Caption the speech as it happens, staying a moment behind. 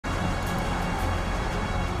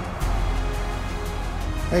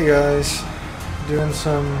Hey guys, doing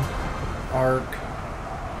some Ark,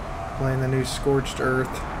 playing the new Scorched Earth,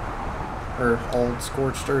 or old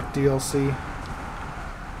Scorched Earth DLC.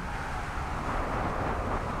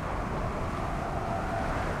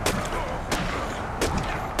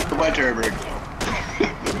 Goodbye, Turbird.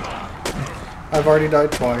 I've already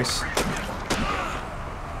died twice.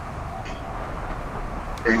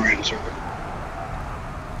 Bring right in circle.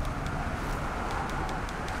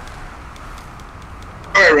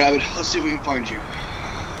 Alright, Rabbit, let's see if we can find you.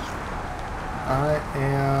 I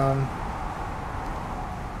am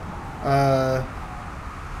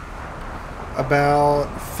about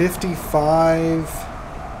 55,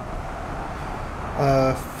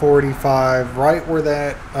 45, right where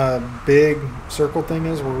that big circle thing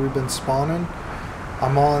is where we've been spawning.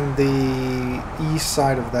 I'm on the east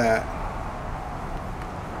side of that.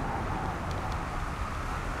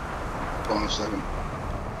 Hold on a second.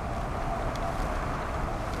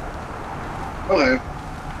 Okay.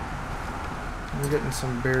 I'm getting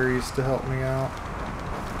some berries to help me out.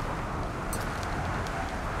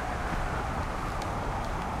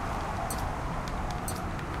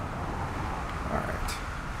 Alright.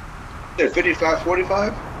 There, 55,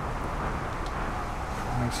 45?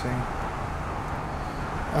 Let me see.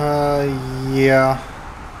 Yeah.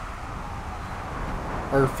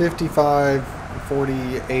 Or 55,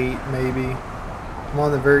 48 maybe. I'm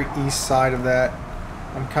on the very east side of that.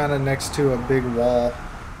 I'm kind of next to a big wall.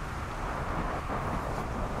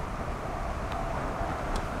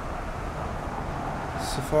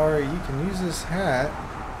 Safari, you can use this hat.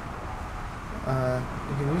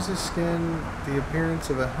 You can use this skin, the appearance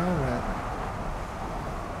of a helmet.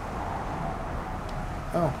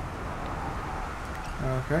 Oh.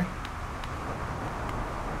 Okay.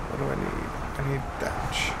 What do I need? I need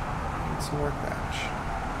thatch. I need some more thatch.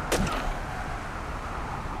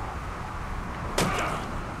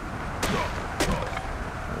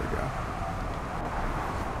 There we go.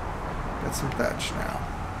 Got some thatch now.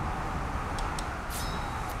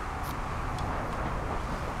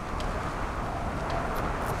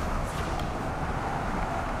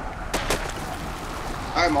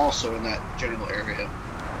 I'm also in that general area.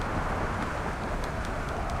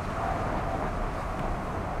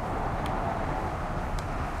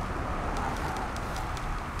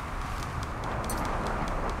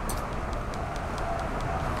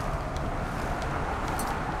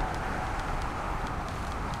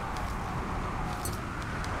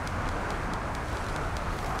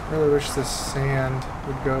 Really wish this sand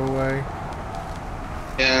would go away.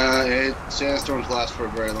 Yeah, sandstorms last for a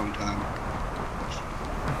very long time.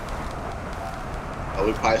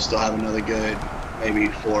 We probably still have another good, maybe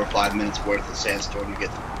 4 or 5 minutes worth of sandstorm to get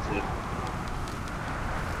through.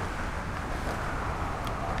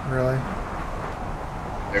 Really?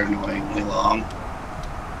 They're annoyingly long.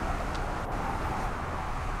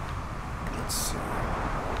 Let's see.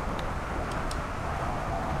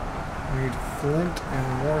 We need flint and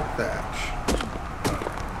more thatch. There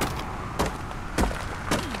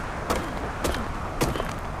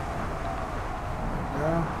we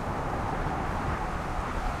go.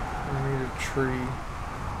 We need a tree.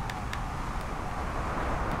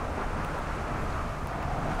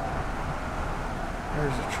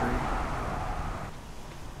 There's a tree.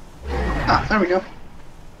 Ah, there we go.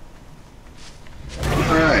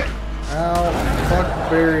 Alright. Ow, fuck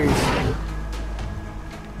berries.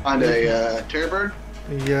 Find a terror bird?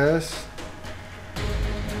 Yes.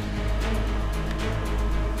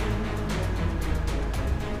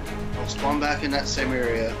 I'll spawn back in that same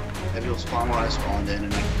area. Maybe it'll spawn where I spawned in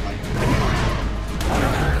and I can find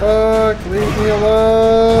Fuck, leave me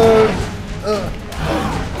alone. Ugh.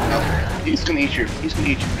 No, he's gonna eat your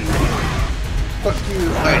food. Fuck you.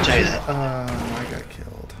 I tell you that. I got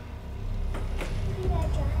killed.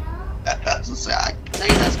 I was gonna say, I can tell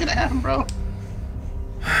you that's gonna happen, bro.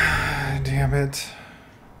 Damn it.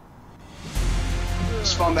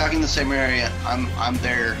 Spawn back in the same area. I'm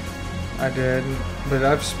there. I did, but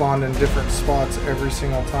I've spawned in different spots every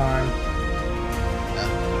single time.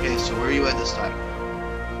 Okay, so where are you at this time?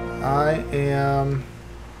 I am...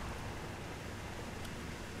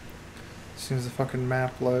 As soon as the fucking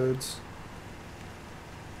map loads.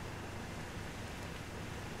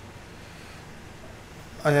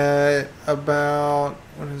 At about,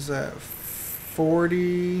 what is that,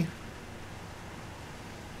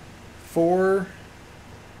 44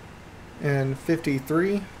 and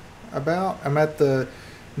 53 about. I'm at the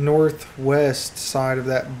northwest side of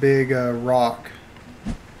that big rock.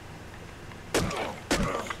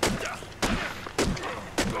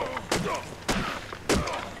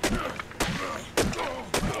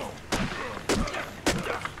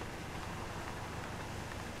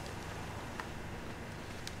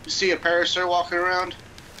 You see a parasaur walking around?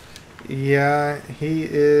 Yeah, he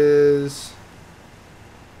is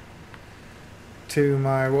to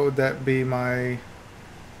my, what would that be, my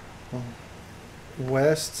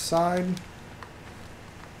west side?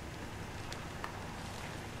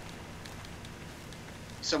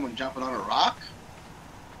 Someone jumping on a rock?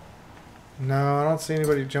 No, I don't see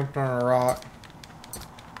anybody jumping on a rock. You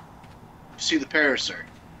see the parasaur?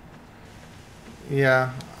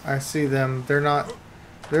 Yeah, I see them.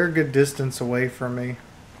 They're a good distance away from me.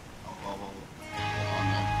 Oh, hold on,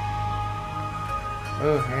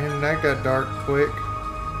 Oh, and that got dark quick.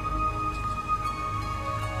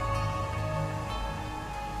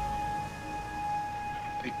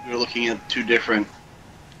 I think we were looking at two different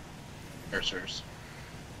parasaurs.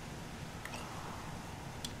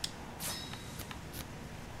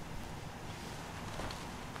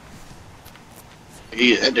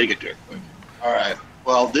 Yeah, that did get dark quick. Alright.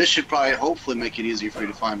 Well, this should probably, hopefully, make it easier for you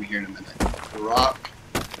to find me here in a minute. The rock.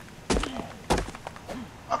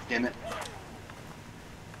 Rock, damn it.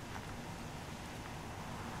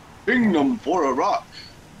 Kingdom for a rock.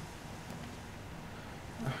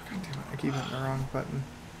 Oh, God damn it. I keep hitting the wrong button.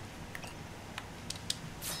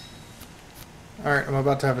 Alright, I'm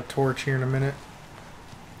about to have a torch here in a minute.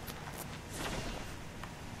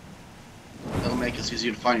 That'll make us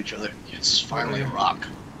easier to find each other. It's finally a rock.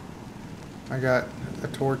 I got a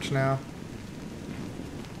torch now.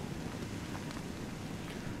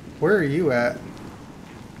 Where are you at?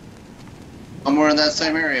 Somewhere in that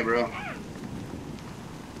same area, bro.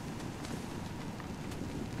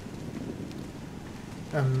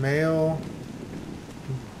 A male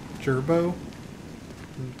gerbo?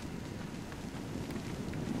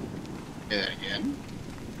 Yeah, again.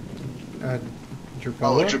 Gerboa?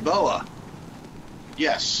 Oh, a jerboa.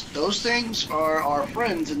 Yes, those things are our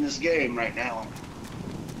friends in this game right now.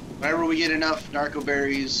 Whenever we get enough narco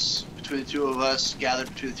berries between the two of us,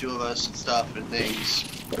 gathered between the two of us and stuff and things,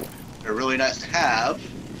 they're really nice to have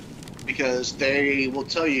because they will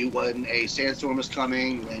tell you when a sandstorm is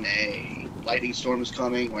coming, when a lightning storm is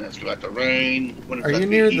coming, when it's about to rain, when it's Are about you to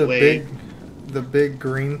be near a heat wave. the big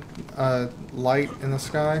green light in the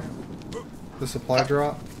sky? The supply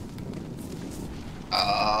drop?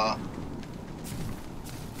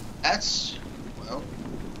 That's, well,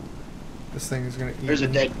 This thing is gonna eat there's a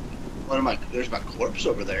me. dead, there's my corpse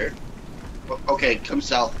over there. Okay, come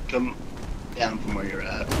south, come down from where you're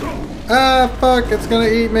at. Ah, fuck, it's gonna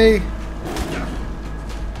eat me!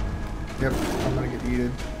 Yep, I'm gonna get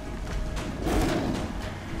eaten.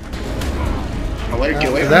 Get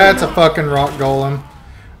away from That's me. a fucking rock golem.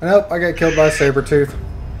 Nope, I got killed by a saber tooth.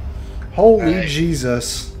 Holy Right.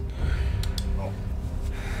 Jesus.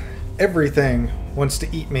 Everything wants to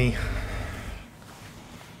eat me.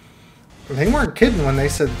 They weren't kidding when they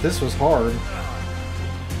said this was hard.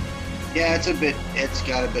 Yeah, it's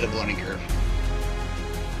got a bit of a learning curve.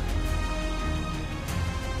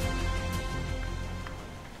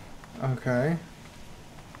 Okay.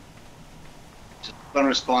 Just fun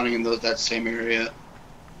respawning in that same area.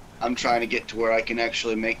 I'm trying to get to where I can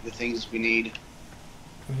actually make the things we need.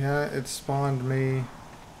 Yeah, it spawned me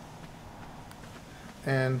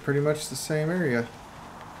in pretty much the same area.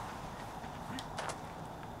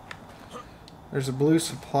 There's a blue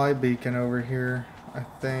supply beacon over here, I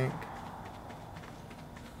think.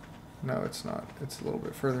 No, it's not. It's a little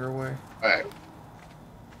bit further away. Alright.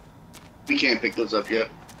 We can't pick those up yet.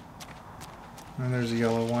 And there's a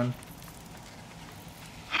yellow one.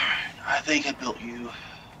 Alright, I think I built you.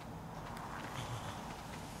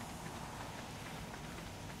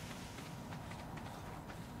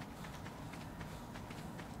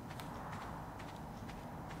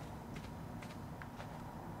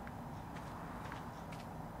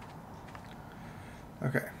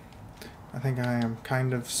 Okay. I think I am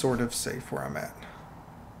kind of, sort of safe where I'm at.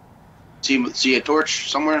 See a torch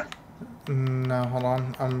somewhere? No, hold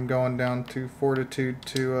on. I'm going down to Fortitude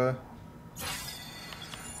to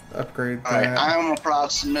upgrade Alright, that. I'm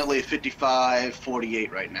approximately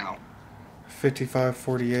 55-48 right now.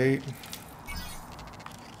 55-48.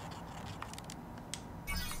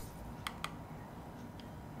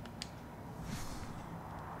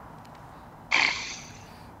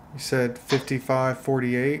 You said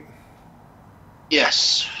 55-48?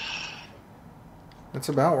 Yes. That's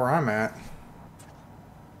about where I'm at.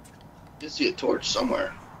 You see a torch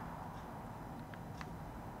somewhere.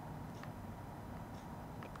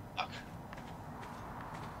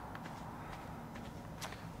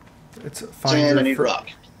 It's Sand, I need rock.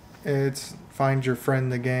 It's find your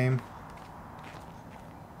friend the game.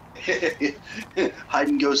 Hide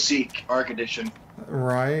and go seek, Arc Edition.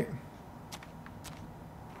 Right.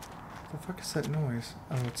 The fuck is that noise?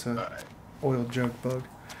 Oh, it's a Alright. oil jug bug.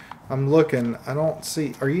 I'm looking. I don't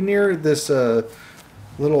see. Are you near this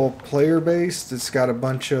little player base that's got a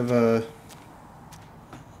bunch of 1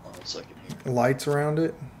 second here. lights around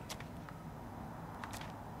it?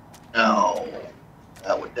 No.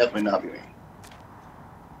 That would definitely not be me.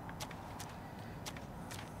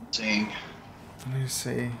 Seeing. Let me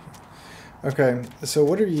see. Okay, so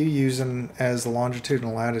what are you using as the longitude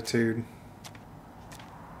and latitude?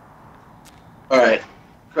 Alright.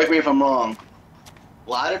 Correct me if I'm wrong.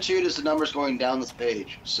 Latitude is the numbers going down this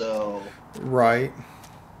page. So Right.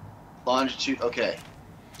 longitude, okay.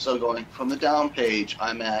 So going from the down page,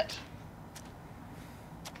 I'm at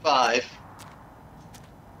 5.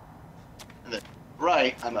 And then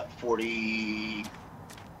right, I'm at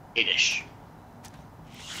 48-ish.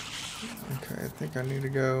 Okay, I think I need to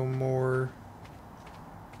go more.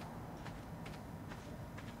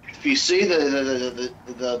 If you see the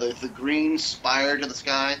green spire to the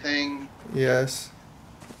sky thing, Yes.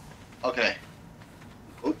 okay.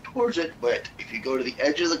 Go towards it, but if you go to the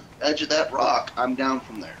edge of that rock, I'm down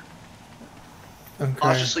from there. Okay.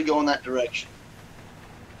 Cautiously go in that direction.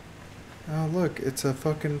 Oh, look, it's a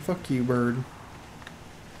fucking fuck you bird.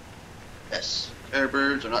 Yes. Air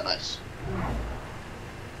birds are not nice.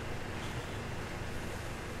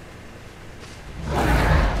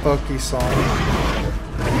 Fuck you, song.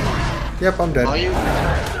 Yep, I'm dead. Are you?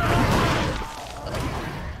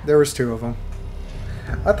 There was 2 of them.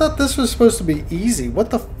 I thought this was supposed to be easy. What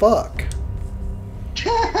the fuck?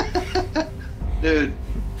 Dude.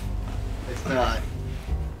 It's not.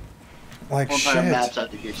 Like One shit. time maps have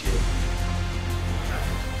to get you.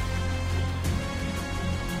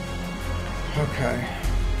 Okay.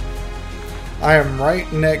 I am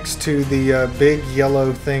right next to the big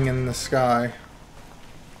yellow thing in the sky.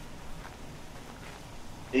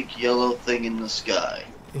 Big yellow thing in the sky.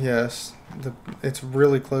 Yes. It's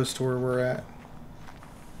really close to where we're at.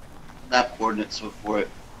 Map coordinates for it.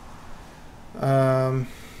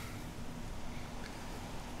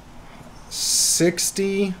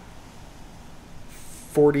 60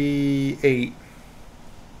 48.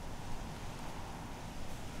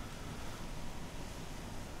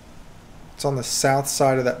 It's on the south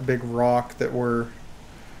side of that big rock that we're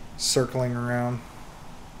circling around.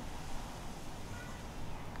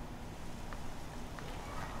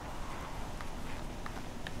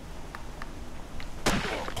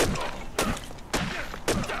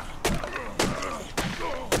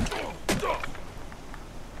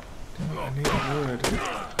 I need wood.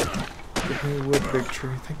 Give me wood, big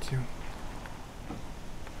tree. Thank you.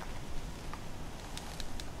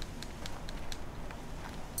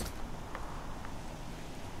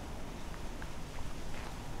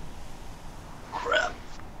 Crap.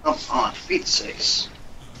 Come on, feet sakes.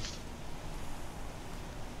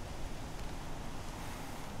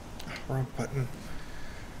 Wrong button.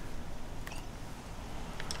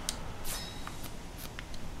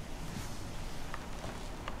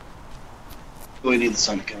 We need the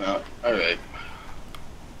sun to come out. Alright.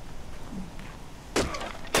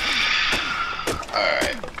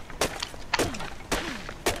 Alright.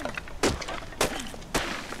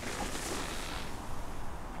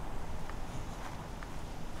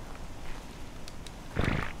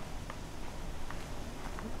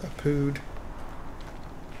 A pooed.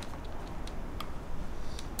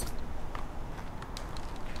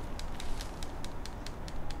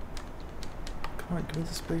 Come on, give me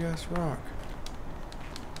this big ass rock.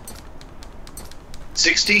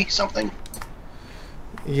 60 something?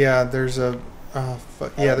 Yeah, there's a.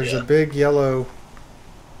 Yeah, there's a big yellow.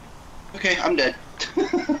 Okay, I'm dead.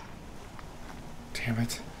 Damn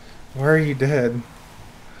it. Why are you dead?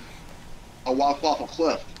 I'll walk off a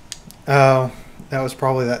cliff. Oh, that was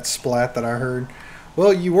probably that splat that I heard.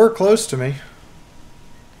 Well, you were close to me.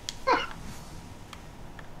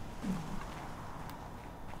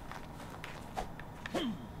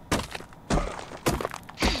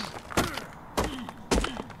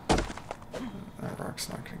 That rock's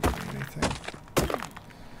not going to give me anything.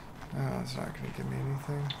 Oh, it's not going to give me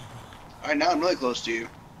anything. Alright, now I'm really close to you.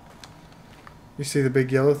 You see the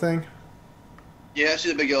big yellow thing? Yeah, I see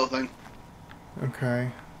the big yellow thing. Okay.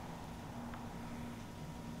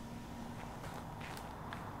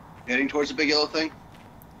 Heading towards the big yellow thing?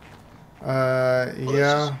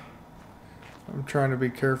 Yeah. I'm trying to be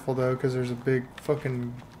careful though, because there's a big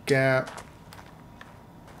fucking gap.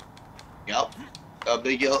 Yep. A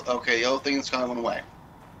big yellow. Okay, yellow thing that's kind of went away.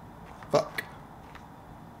 Fuck.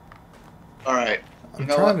 Alright. You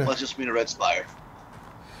know what? Let's just meet a red spire.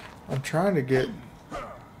 I'm trying to get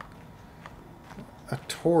a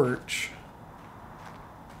torch.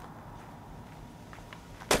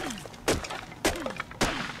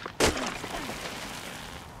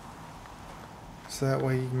 so that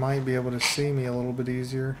way you might be able to see me a little bit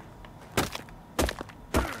easier.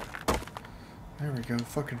 There we go,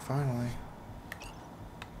 fucking finally.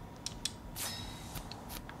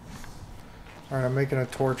 Alright, I'm making a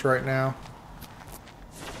torch right now.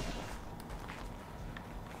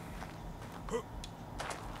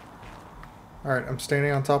 Alright, I'm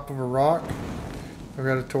standing on top of a rock. I've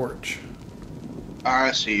got a torch.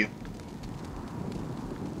 I see you.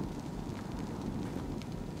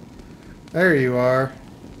 There you are.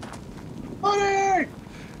 Honey!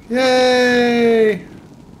 Yay!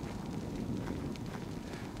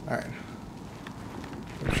 Alright.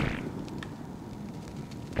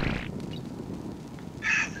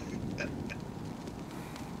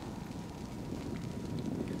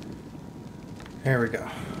 Here we go.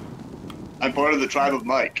 I'm part of the tribe of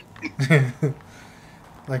Mike.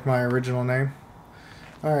 Like my original name.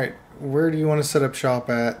 Alright, where do you want to set up shop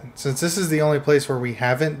at? Since this is the only place where we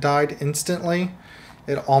haven't died instantly,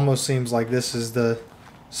 it almost seems like this is the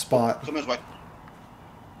spot. Come this way.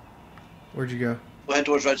 Where'd you go? Go ahead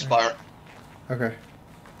towards Red Spire. Okay.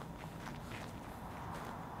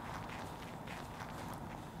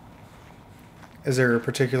 Is there a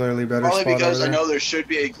particularly better Probably spot because over I there? know there should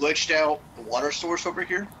be a glitched out water source over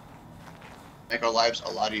here. Make our lives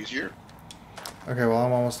a lot easier. Okay, well,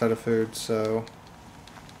 I'm almost out of food, so...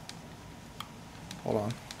 Hold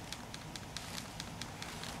on.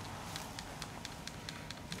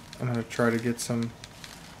 I'm gonna try to get some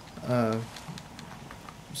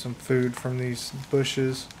food from these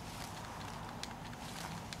bushes.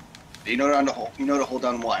 You know to hold. You know to hold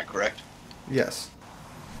down Y, correct? Yes.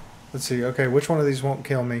 Let's see. Okay, which one of these won't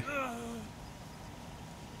kill me?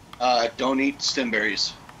 Don't eat stem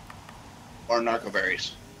berries or narco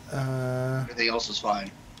berries. Uh, Everything else is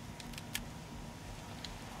fine.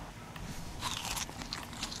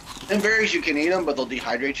 Stem berries, you can eat them, but they'll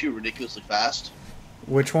dehydrate you ridiculously fast.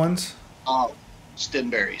 which ones? Stem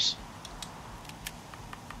berries.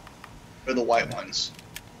 They're the white ones.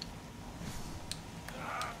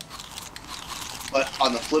 But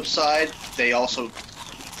on the flip side, they also,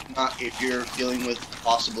 not if you're dealing with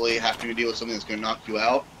possibly having to deal with something that's going to knock you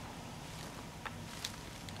out,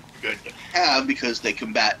 good to have because they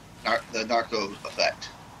combat the narco effect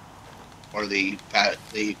or the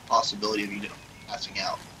possibility of you passing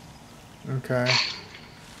out. Okay.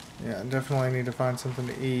 Yeah, definitely need to find something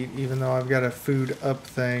to eat, even though I've got a food up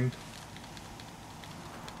thing.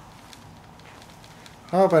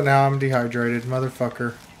 Oh, but now I'm dehydrated,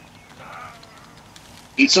 motherfucker.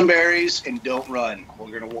 Eat some berries and don't run.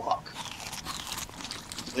 We're gonna walk.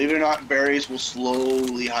 Believe it or not, berries will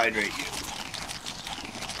slowly hydrate you.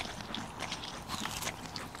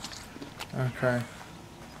 Okay.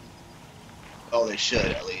 Oh, they should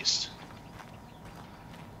at least.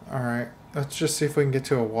 Alright. Let's just see if we can get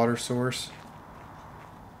to a water source.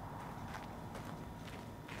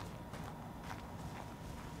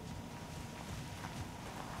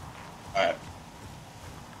 Alright.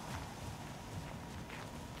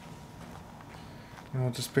 And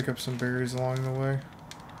we'll just pick up some berries along the way.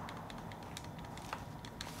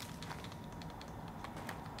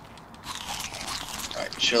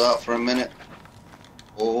 Alright, chill out for a minute.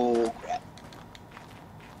 Oh, crap.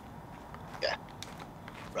 Yeah.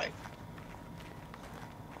 Right.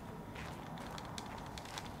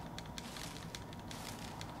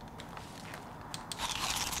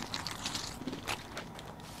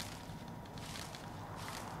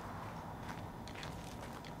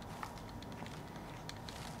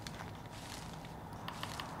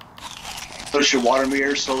 Notice your water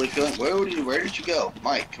meter slowly filling. Where did you go?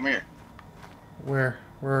 Mike, come here. Where?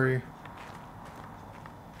 Where are you?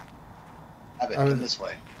 Have it come this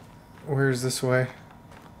way. Where's this way?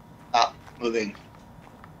 Stop moving.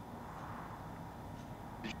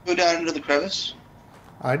 Did you go down into the crevice?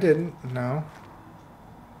 I didn't, no.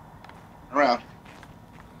 Turn around.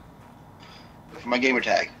 Look for my gamer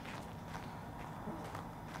tag.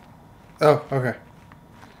 Oh, okay.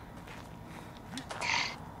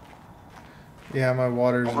 Yeah, my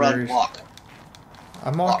water's Don't run, very... walk.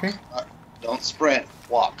 I'm Walk. walking. Don't sprint.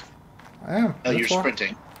 Walk. I am. No, you're That's walk.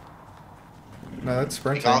 sprinting. No, that's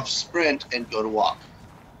sprinting. Take off sprint and go to walk.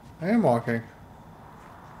 I am walking.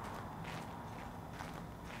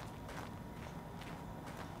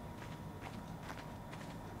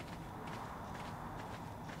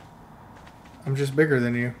 I'm just bigger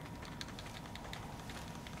than you.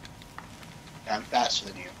 I'm faster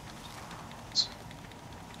than you.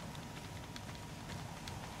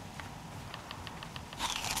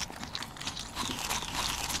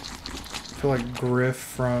 I feel like Griff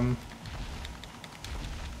from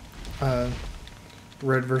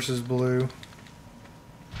Red versus Blue.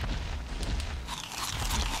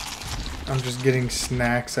 I'm just getting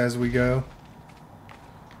snacks as we go.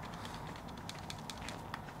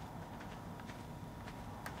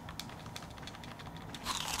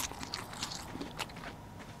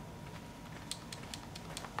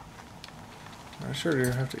 I sure do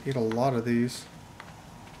have to eat a lot of these.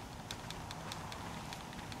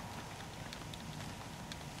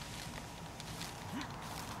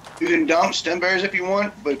 You can dump stem berries if you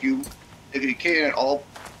want, but if you can at all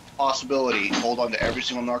possibility, hold on to every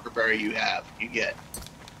single narco berry you get.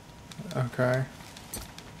 Okay.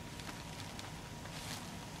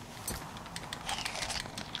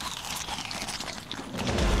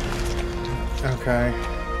 Okay.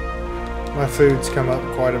 My food's come up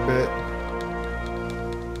quite a bit.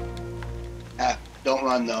 Don't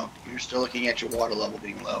run though. You're still looking at your water level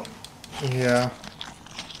being low. Yeah.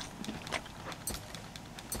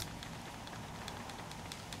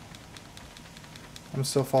 I'm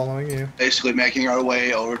still following you. Basically making our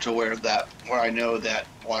way over to where I know that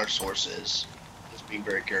water source is. Just being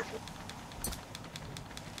very careful.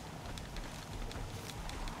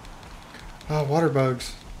 Oh, water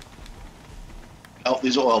bugs. Oh,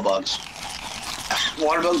 these are oil bugs.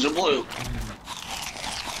 Water bugs are blue.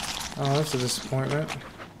 Oh, that's a disappointment.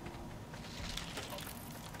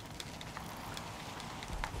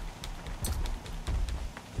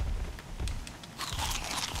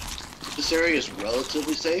 This area is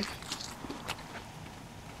relatively safe.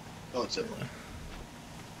 Relatively.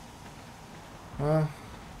 Well,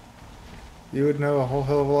 you would know a whole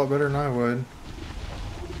hell of a lot better than I would.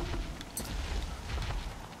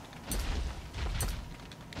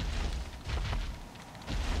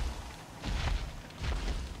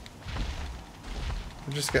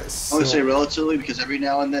 I just got I would say relatively because every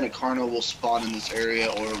now and then a carno will spawn in this area,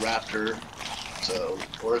 or a raptor,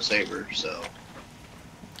 or a saber. So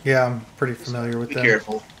yeah, I'm pretty familiar with be them. Be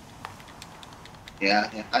careful.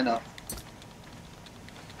 Yeah, I know.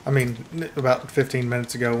 I mean, about 15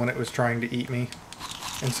 minutes ago when it was trying to eat me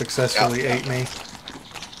and successfully ate me.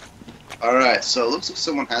 Alright, so it looks like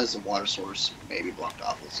someone has the water source maybe blocked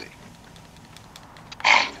off. Let's see.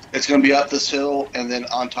 It's going to be up this hill and then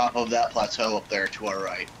on top of that plateau up there to our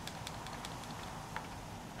right.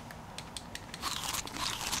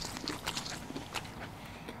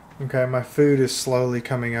 Okay, my food is slowly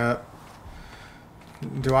coming up.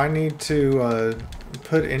 Do I need to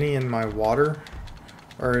put any in my water?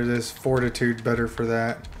 Or is fortitude better for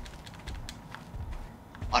that?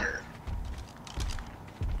 Water.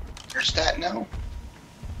 Your stat now?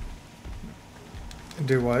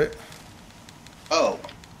 Do what? Oh.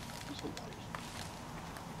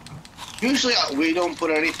 Usually we don't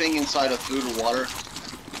put anything inside of food or water,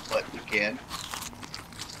 but you can.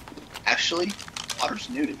 Actually, water's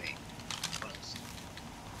new to me.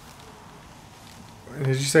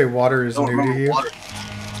 Did you say water is new to you? Water.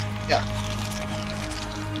 Yeah.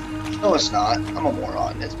 No, it's not. I'm a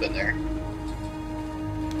moron. It's been there.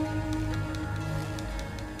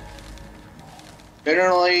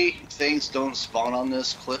 Generally, things don't spawn on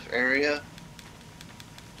this cliff area.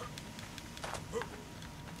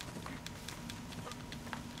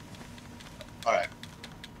 Alright.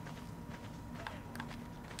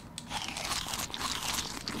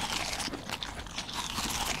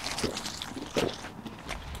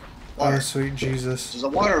 Oh, sweet Jesus. This is a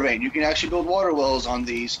water vein. You can actually build water wells on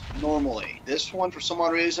these normally. This one, for some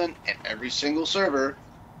odd reason, and every single server,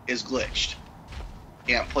 is glitched.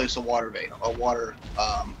 Can't place a water vein, a water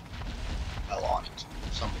well on it.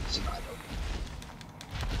 For some reason, I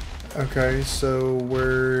don't. Okay, so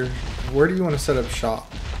where do you want to set up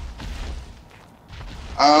shop?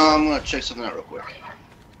 I'm gonna check something out real quick.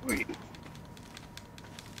 Where are you?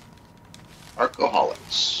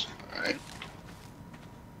 Alcoholics. Alright.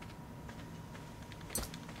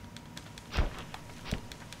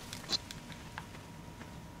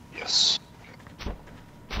 Yes.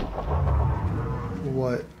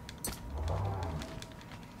 What?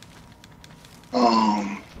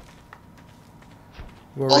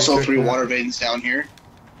 Also 3 water veins down here.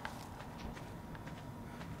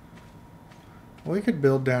 We could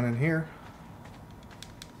build down in here.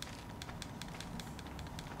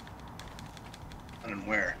 And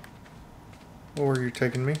where? Well, where are you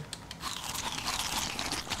taking me?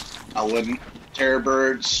 I wouldn't. Terror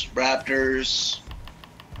birds, raptors,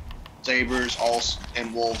 sabers,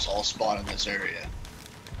 and wolves all spawn in this area.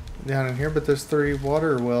 Down in here, but there's 3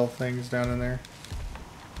 water well things down in there.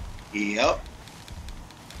 Yep.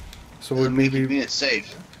 So would we be? It's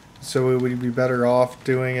safe. So would we be better off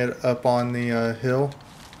doing it up on the hill,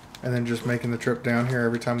 and then just making the trip down here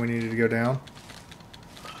every time we needed to go down?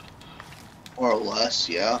 More or less,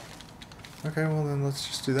 yeah. Okay, well then let's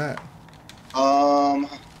just do that.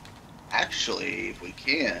 Actually, if we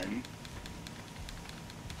can,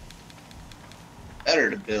 better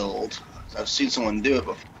to build. I've seen someone do it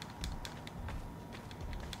before.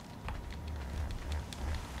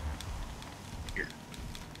 Here.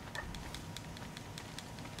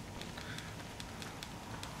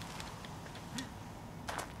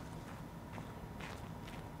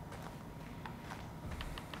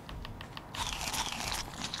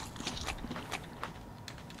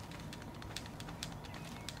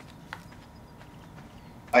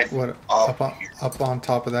 What Here. up on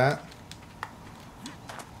top of that?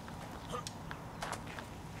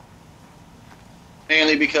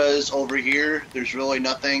 Mainly because over here, there's really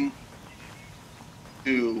nothing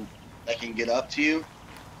that can get up to you.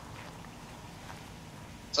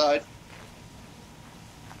 Side.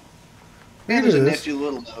 And there's a nifty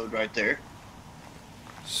little node right there.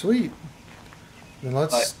 Sweet. Then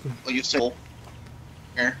let's. Like you said,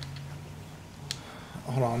 here.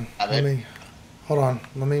 Hold on. Hold on.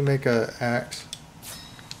 Let me make a axe.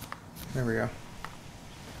 There we go.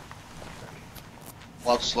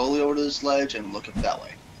 Walk slowly over to this ledge and look up that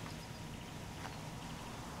way.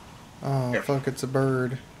 Oh, Careful. fuck, it's a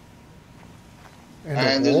bird.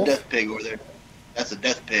 And there's a death pig over there. That's a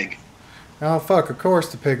death pig. Oh, fuck, of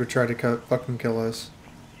course the pig would try to fucking kill us.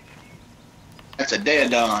 That's a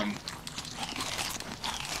Daedon.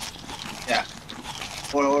 Yeah.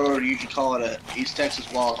 Or you could call it a East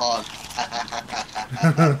Texas wild hog.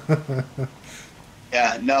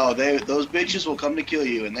 Yeah, no, those bitches will come to kill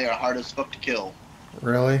you, and they are hard as fuck to kill.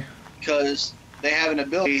 Really? Because they have an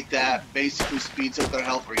ability that basically speeds up their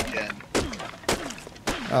health regen.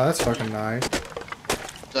 Oh, that's fucking nice.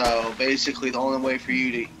 So basically, the only way for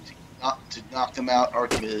you to knock them out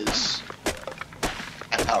is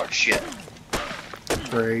high-powered shit.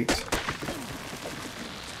 Great.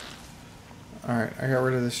 All right, I got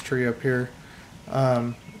rid of this tree up here.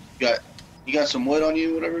 You got some wood on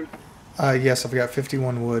you, whatever? Yes, I've got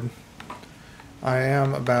 51 wood. I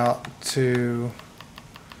am about to.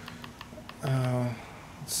 Let's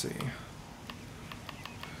see.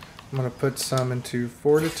 I'm gonna put some into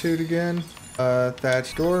fortitude again.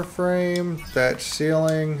 Thatched door frame, thatched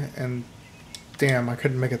ceiling, and damn, I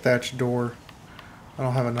couldn't make a thatched door. I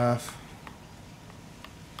don't have enough.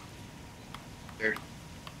 There.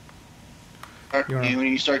 When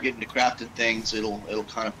you start getting to crafting things, it'll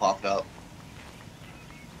kind of pop out.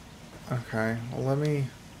 Okay, well let me.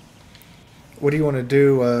 What do you want to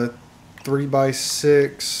do?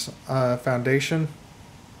 3x6 foundation.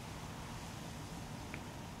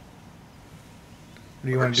 Or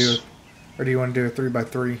do you want to do, or do you want to do a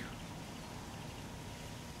 3x3?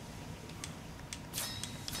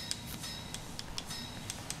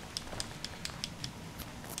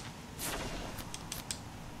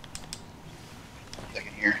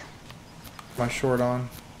 Second here. Am I short on?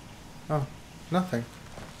 Oh, nothing.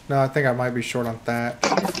 No, I think I might be short on thatch.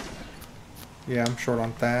 Yeah, I'm short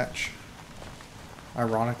on thatch.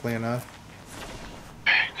 Ironically enough.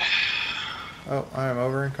 Oh, I am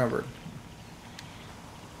over encumbered.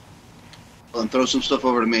 Well, then throw some stuff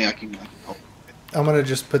over to me. I can help. I'm gonna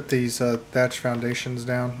just put these thatch foundations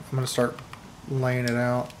down. I'm gonna start laying it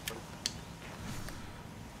out.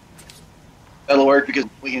 That'll work because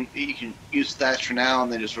you can use thatch for now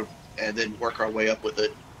and then work our way up with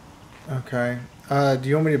it. Okay. Do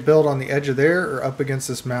you want me to build on the edge of there or up against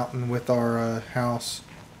this mountain with our house?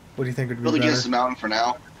 What do you think would be Build better? against the mountain for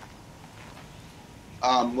now.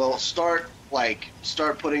 Well, start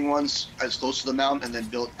putting ones as close to the mountain and then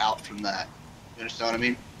build out from that. You understand what I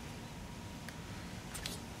mean?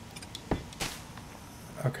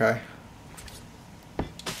 Okay.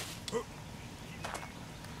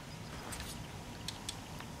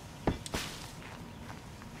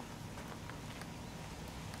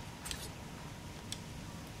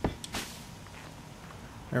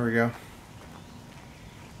 There we go.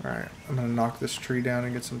 Alright, I'm gonna knock this tree down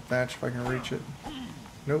and get some thatch if I can reach it.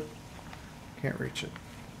 Nope. Can't reach it.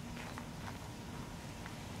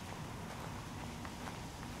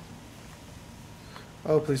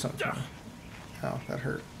 Oh, please don't kill me. Ow, that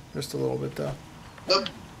hurt. Just a little bit though. Look.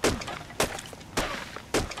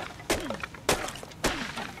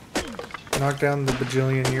 Knock down the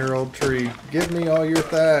bajillion-year-old tree. Give me all your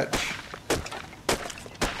thatch.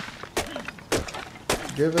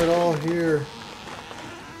 Give it all here.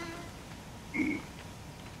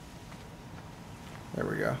 There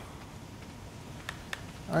we go.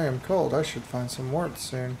 I am cold. I should find some warmth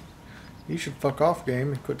soon. You should fuck off,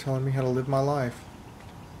 game, and quit telling me how to live my life.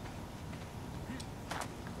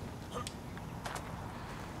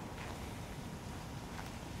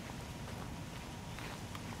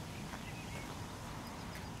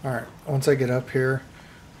 Alright, once I get up here,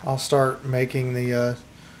 I'll start making the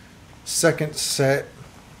second set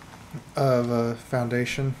of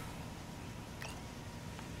foundation.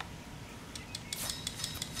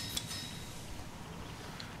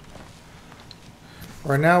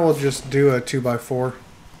 Right now we'll just do a 2x4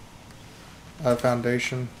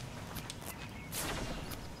 foundation.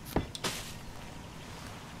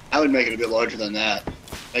 I would make it a bit larger than that.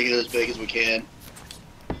 Make it as big as we can.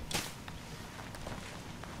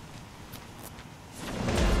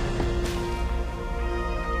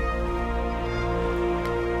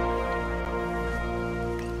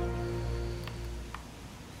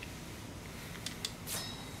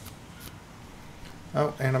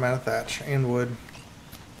 Oh, and I'm out of thatch and wood.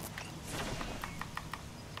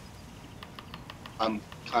 I'm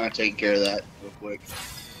kind of taking care of that real quick.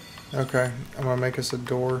 Okay, I'm gonna make us a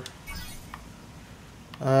door.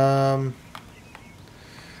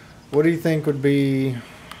 What do you think would be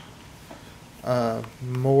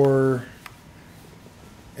more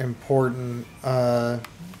important? A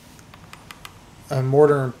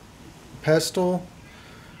mortar and pestle,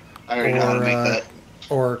 I already know how to make that.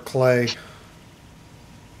 or clay?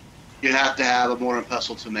 You have to have a mortar and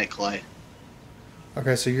pestle to make clay.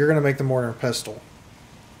 Okay, so you're gonna make the mortar and pestle.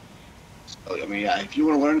 So, I mean, yeah, if you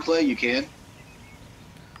want to learn clay, you can.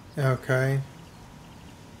 Okay.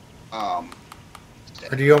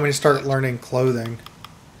 Or Or do you want me to start learning clothing?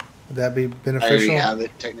 Would that be I beneficial? already have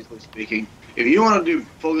it, technically speaking. If you want to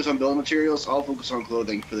focus on building materials, I'll focus on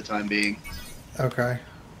clothing for the time being. Okay.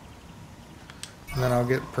 And then I'll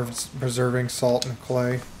get preserving salt and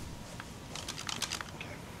clay.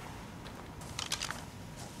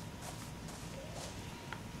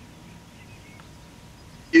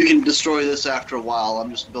 You can destroy this after a while. I'm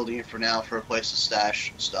just building it for now for a place to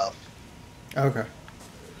stash stuff. Okay.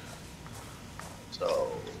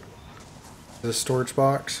 So, The storage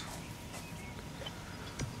box.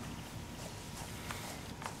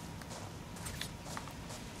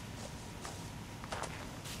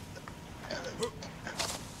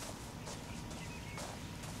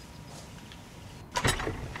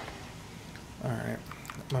 Alright.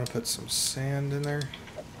 I'm going to put some sand in there.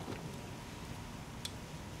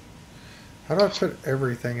 How do I put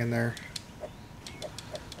everything in there?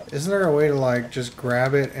 Isn't there a way to like just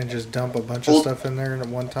grab it and just dump a bunch of stuff in there at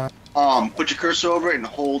one time? put your cursor over it and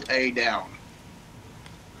hold A down.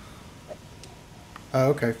 Oh,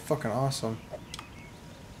 okay. Fucking awesome.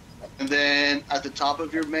 And then at the top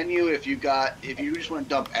of your menu, if you just want to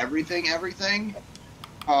dump everything,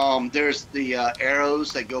 there's the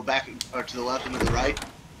arrows that go back to the left and to the right.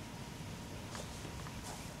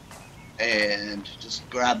 And just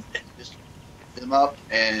grab them up,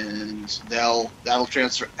 and that'll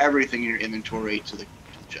transfer everything in your inventory to the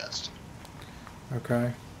chest.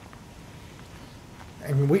 Okay.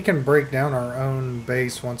 And we can break down our own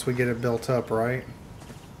base once we get it built up, right?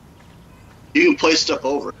 You can place stuff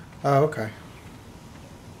over. Oh, okay.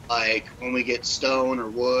 Like when we get stone or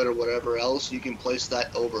wood or whatever else, you can place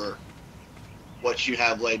that over what you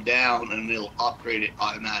have laid down, and it'll upgrade it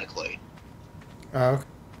automatically. Oh, okay.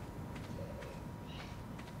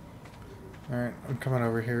 Alright, I'm coming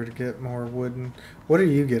over here to get more wooden. What are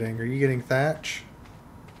you getting? Are you getting thatch?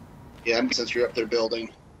 Yeah, since you're up there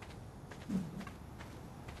building.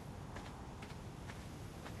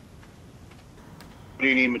 What do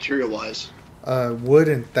you need material-wise? Wood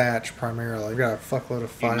and thatch primarily. I've got a fuckload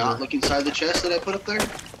of fiber. Did you not look inside the chest that I put up there?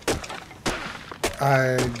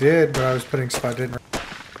 I did, but I was putting stuff I didn't.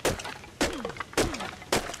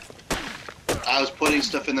 I was putting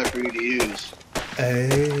stuff in there for you to use.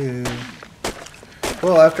 Oh.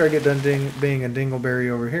 Well, after I get done being a dingleberry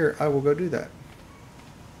over here, I will go do that.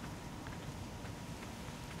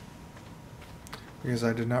 Because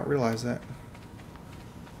I did not realize that.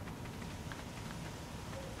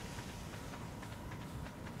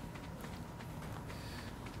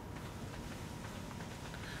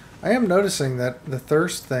 I am noticing that the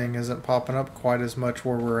thirst thing isn't popping up quite as much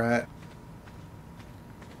where we're at.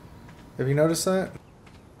 Have you noticed that?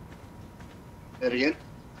 Say it again?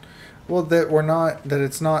 Well, that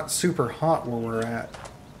it's not super hot where we're at.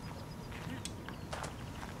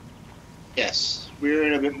 Yes, we're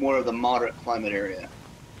in a bit more of the moderate climate area.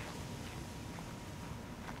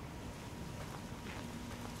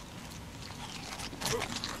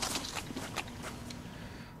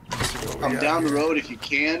 Down the road, if you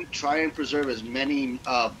can, try and preserve as many,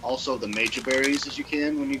 also the major berries as you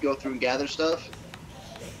can when you go through and gather stuff.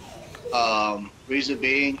 Reason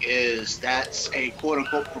being is that's a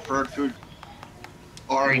quote-unquote preferred food.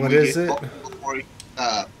 What is it?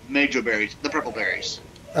 Major berries, the purple berries.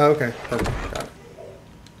 Oh, okay, perfect. Got it.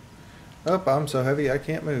 Oh, I'm so heavy I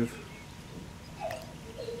can't move.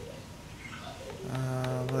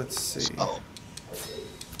 let's see. Oh.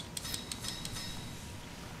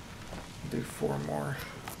 Do 4 more.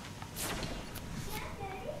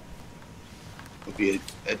 It'll be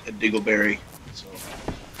a dingleberry. So.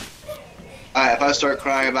 Alright, if I start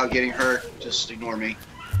crying about getting hurt, just ignore me.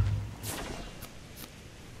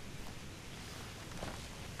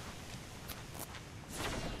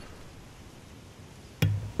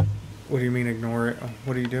 What do you mean ignore it?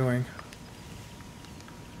 What are you doing?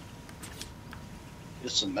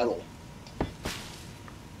 Just some metal.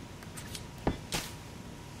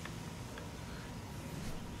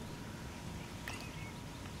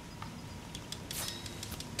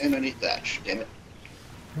 And I need thatch, damn it.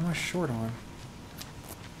 What am I short on?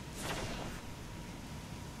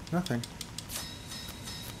 Nothing.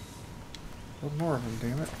 Build more of them,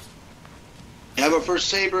 damn it. Have our first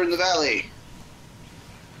saber in the valley.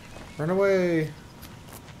 Run away!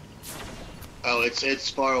 Oh, it's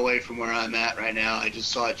far away from where I'm at right now. I just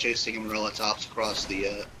saw it chasing umbrella tops across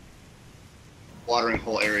the watering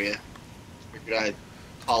hole area. Figured I'd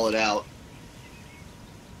call it out.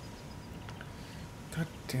 God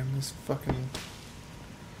damn this fucking...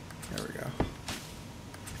 There we go.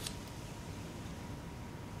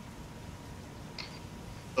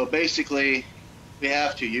 So basically, we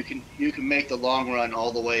have to. You can make the long run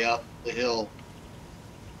all the way up the hill.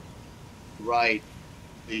 Right,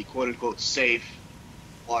 the quote unquote safe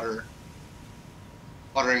watering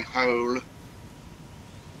hole.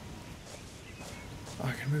 Oh,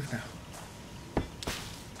 I can move now.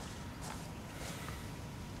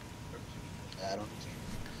 I don't.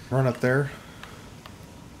 Run up there.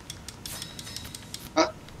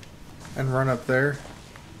 Huh? And run up there.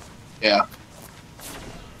 Yeah.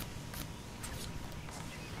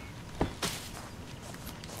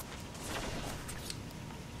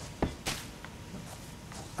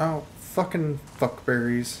 Oh, fucking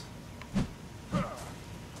fuckberries.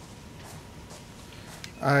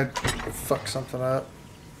 I fucked something up.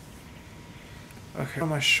 Okay, what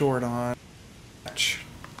am I short on?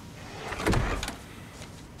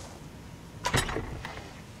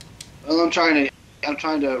 Well, I'm trying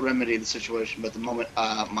to remedy the situation, but at the moment,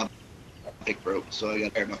 my pick broke, so I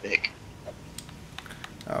got to repair my pick.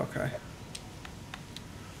 Okay.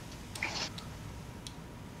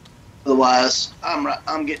 Otherwise,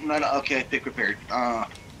 I'm getting right. Okay, pick repaired. Own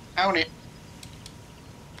it.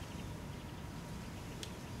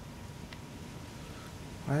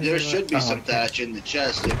 There should be some thatch in the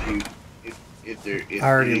chest if there. If I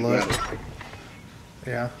already you grab looked. it.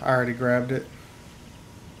 Yeah, I already grabbed it.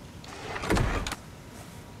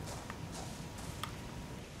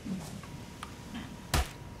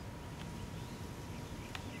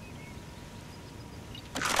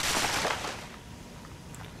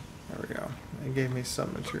 There we go. It gave me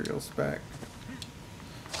some materials back.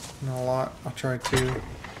 Not a lot. I'll try 2.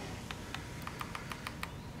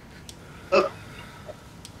 Oh.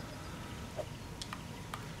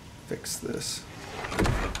 Fix this.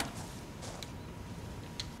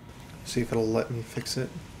 See if it'll let me fix it.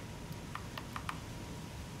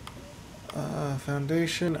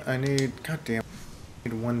 Foundation. I need. Goddamn. I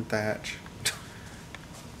need 1 thatch.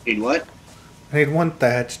 Need what? I need 1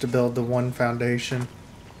 thatch to build the 1 foundation.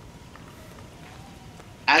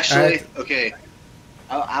 Actually, okay.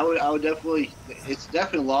 I would definitely. It's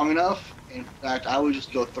definitely long enough. In fact, I would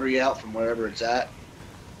just go 3 out from wherever it's at.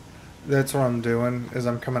 That's what I'm doing. Is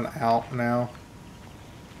I'm coming out now.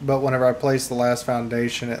 But whenever I placed the last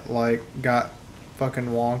foundation, it like got fucking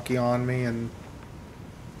wonky on me and.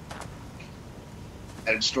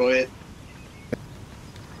 And destroy it.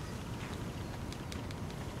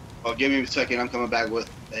 Well, give me a second. I'm coming back with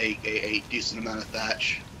a decent amount of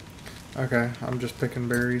thatch. Okay, I'm just picking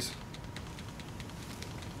berries.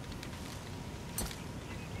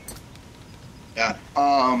 Yeah.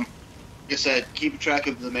 Like I said, keep track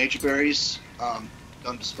of the major berries.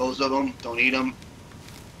 Don't dispose of them. Don't eat them.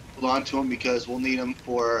 Hold on to them because we'll need them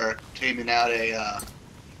for taming out a.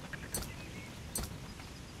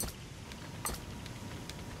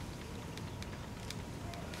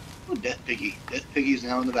 Oh, Death Piggy. Death Piggy's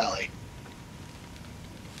now in the valley.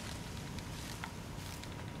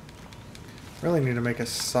 Really need to make a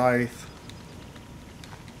scythe.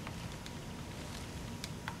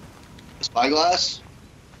 Spyglass?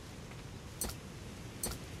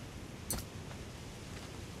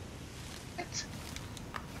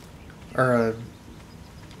 Or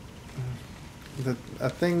a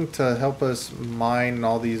thing to help us mine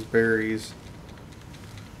all these berries.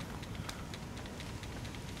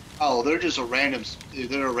 Oh, they're just a random.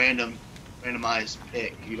 They're a randomized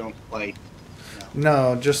pick. You don't quite.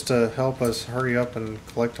 No, just to help us hurry up and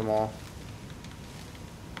collect them all.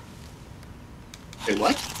 Wait,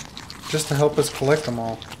 what? Just to help us collect them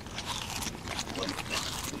all.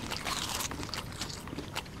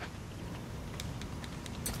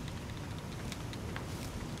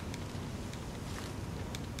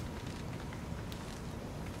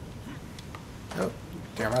 Oh,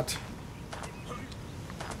 damn it.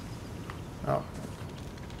 Oh.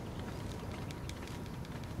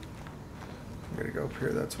 I gotta go up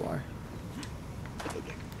here, that's why.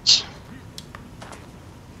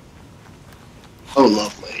 Oh,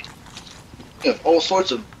 lovely. You have all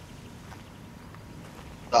sorts of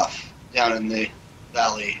stuff down in the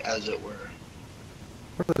valley, as it were.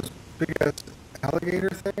 What are those big ass alligator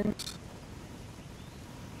things?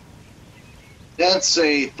 That's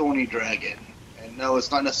a thorny dragon. And no,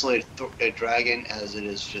 it's not necessarily a dragon, as it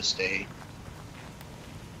is just a...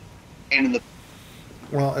 And in the...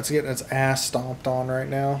 Well, it's getting its ass stomped on right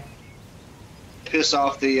now. Piss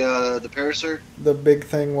off the parasaur? The big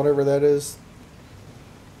thing, whatever that is.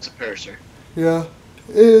 It's a parasaur. Yeah.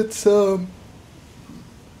 It's,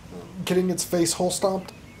 getting its face hole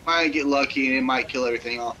stomped. Might get lucky and it might kill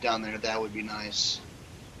everything off down there. That would be nice.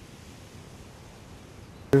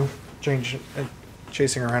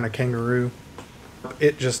 Chasing around a kangaroo.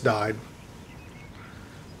 It just died.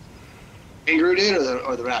 Kangaroo did,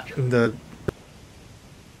 or the raptor?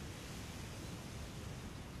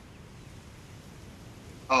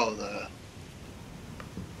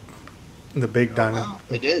 The big dino. Wow.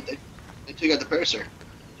 They did. They took out the parasaur.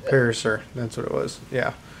 Parasaur, that's what it was.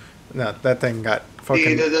 Yeah. No, that thing got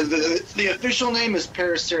fucking... The official name is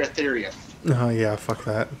Paraceratherium. Oh, yeah, fuck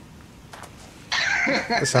that.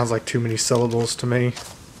 It sounds like too many syllables to me.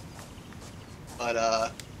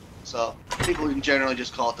 But, so, people can generally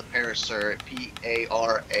just call it the Parasaur,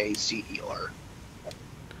 P-A-R-A-C-E-R.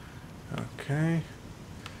 Okay.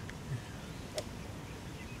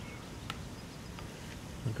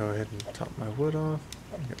 I'll go ahead and top my wood off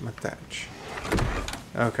and get my thatch.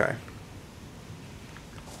 Okay.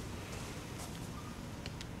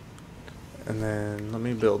 And then let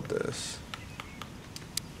me build this.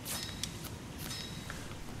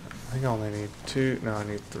 I think I only need 2. No, I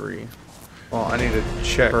need 3. Well, I need to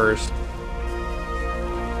check first.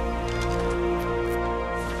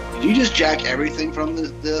 Did you just jack everything from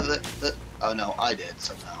the oh no, I did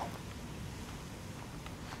somehow.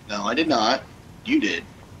 No, I did not. You did.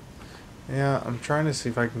 Yeah, I'm trying to see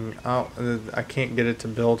if I can... Oh, I can't get it to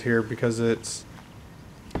build here because it's...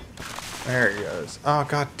 There it goes. Oh,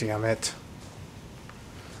 god damn it.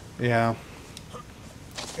 Yeah.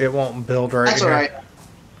 It won't build right That's here. alright.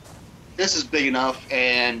 This is big enough,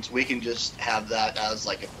 and we can just have that as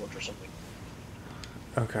like a fort or something.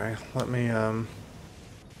 Okay, let me, I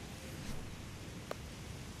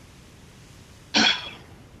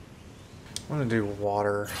want to do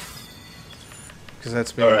water. Because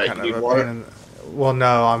that's being Alright, kind you of need a pain in the... Well,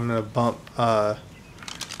 no, I'm going to bump, the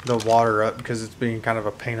water up because it's being kind of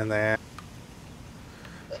a pain in the ass.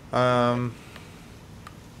 I'm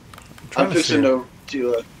trying fixing to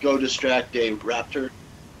go distract a raptor.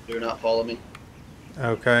 Do not follow me.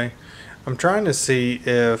 Okay. I'm trying to see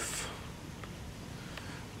if...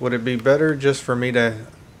 Would it be better just for me to...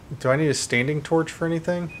 Do I need a standing torch for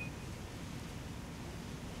anything?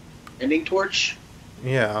 Ending torch?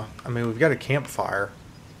 Yeah. I mean, we've got a campfire.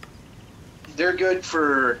 They're good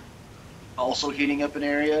for also heating up an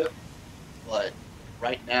area, but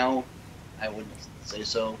right now, I wouldn't say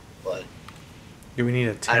so, but... Do we need a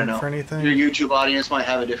I don't tent know. for anything? Your YouTube audience might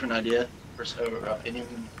have a different idea or opinion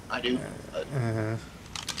than I do. But.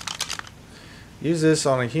 Use this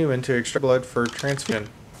on a human to extract blood for transfusion.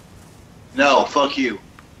 No, fuck you.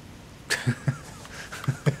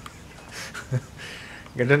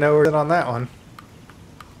 Good to know we're on that one.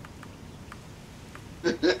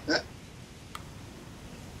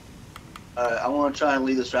 I want to try and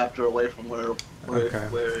lead this raptor away from where Okay.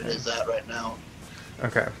 where it is at right now.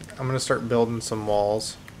 Okay, I'm gonna start building some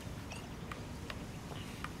walls.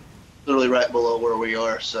 Literally right below where we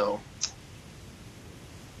are, so.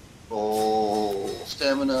 Full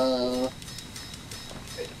stamina. Okay,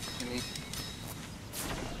 give me.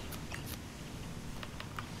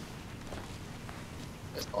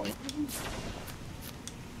 That's all me.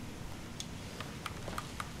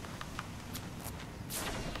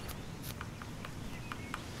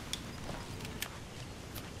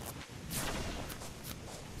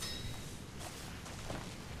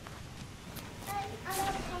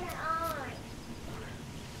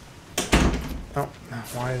 Oh,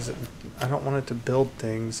 why is it... I don't want it to build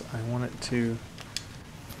things. I want it to...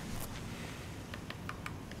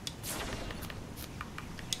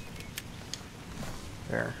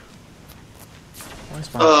 There. Why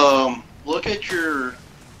is my... Look at your,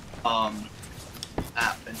 app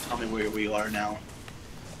and Tell me where we are now.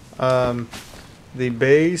 The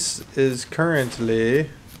base is currently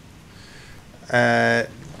at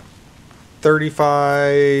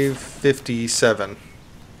 3557.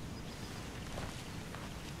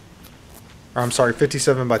 Or, I'm sorry,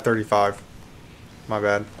 57 by 35. My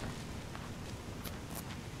bad.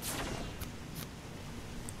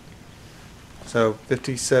 So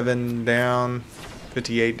 57 down,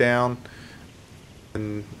 58 down,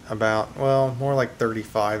 and about, well, more like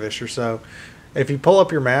 35-ish or so. If you pull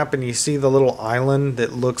up your map and you see the little island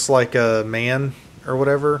that looks like a man or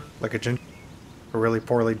whatever, like a really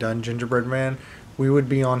poorly done gingerbread man, we would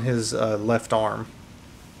be on his left arm.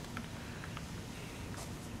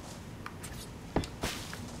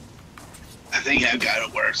 I think I've got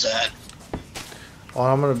it where it's at. Well,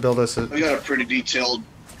 I'm going to build us a... We got a pretty detailed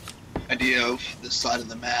idea of this side of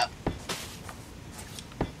the map.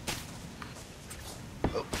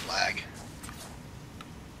 Oh, lag.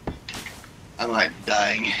 I might be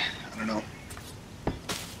dying. I don't know.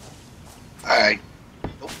 Alright.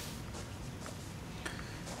 Oh.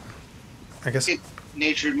 I guess... Mother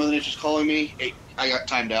Nature's calling me. Hey, I got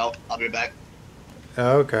timed out. I'll be back.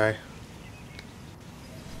 Okay.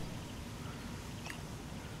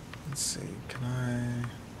 Let's see, can I...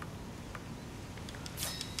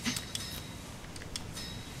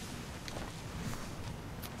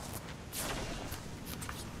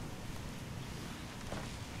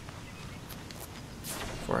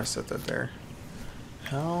 Before I set that there.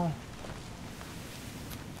 How?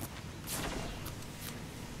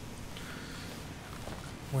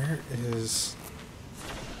 Where is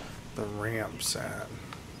the ramps at?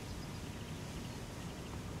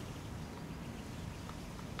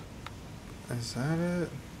 Is that it?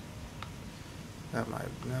 That might...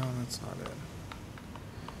 No, that's not it.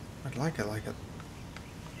 I'd like it like a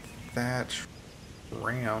thatch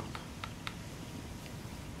ramp.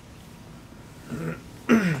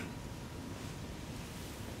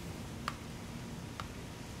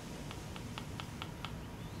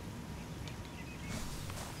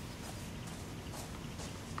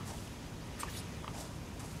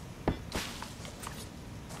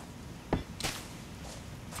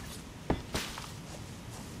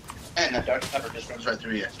 And that Dr. Pepper just runs right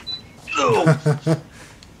through you. Oh!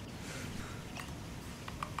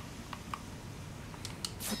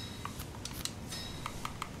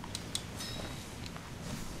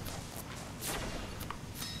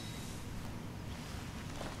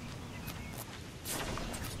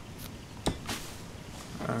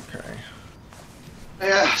 Okay.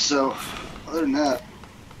 Yeah, so, other than that.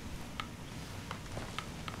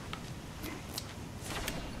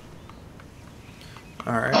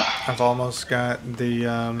 Alright, I've almost got the,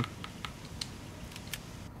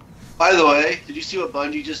 By the way, did you see what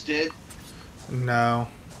Bungie just did? No.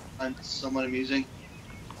 Somewhat amusing.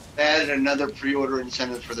 They added another pre-order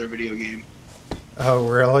incentive for their video game. Oh,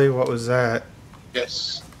 really? What was that?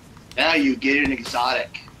 Yes. Now you get an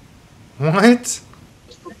exotic. What?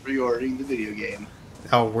 Just for pre-ordering the video game.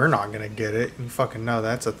 Oh, we're not gonna get it. You fucking know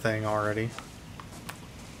that's a thing already.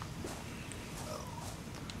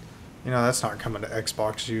 You know, that's not coming to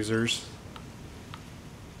Xbox users.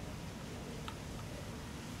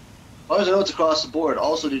 As I know, it's across the board.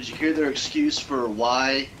 Also, did you hear their excuse for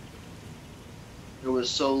why there was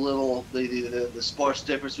so little, the sparse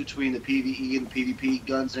difference between the PvE and the PvP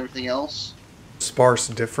guns and everything else? Sparse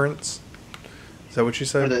difference? Is that what you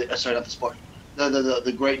said? Sorry, not the sparse.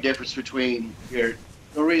 The great difference between here.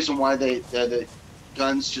 The reason why the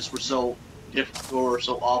guns just were so different or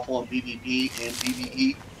so awful in PvP and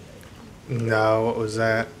PvE. No, what was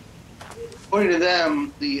that? According to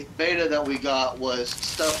them, the beta that we got was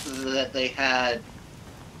stuff that they had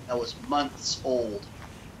that was months old.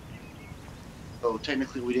 So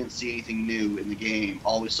technically we didn't see anything new in the game.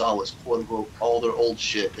 All we saw was quote-unquote all their old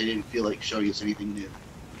shit. They didn't feel like showing us anything new.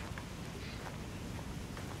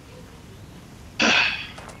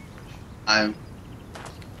 Oh.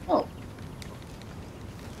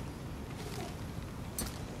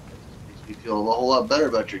 Makes me feel a whole lot better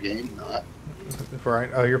about your game, not.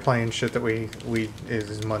 Right. Oh, you're playing shit that we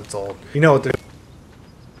is months old. You know what the...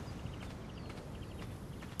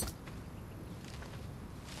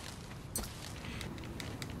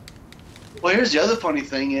 Well, here's the other funny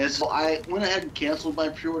thing is, I went ahead and canceled my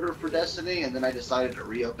pre-order for Destiny, and then I decided to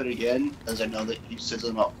re-up it again, as I know that you said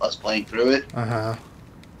something about us playing through it. Uh-huh.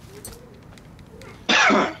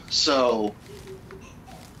 So,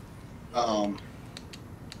 I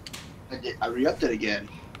re-upped it again.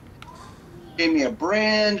 Gave me a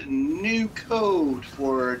brand new code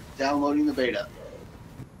for downloading the beta.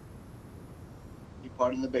 Be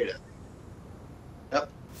part of the beta.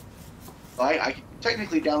 Yep. So I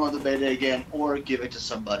technically download the beta again or give it to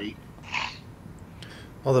somebody.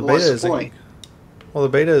 Well, the What's beta the isn't. point? Well, the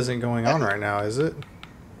beta isn't going on right now, is it?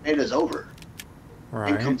 Beta's over.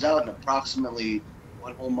 Right. It comes out in approximately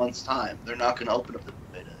 1 whole month's time. They're not going to open up the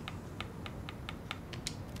beta.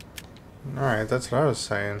 All right, that's what I was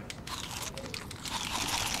saying.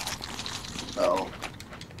 So.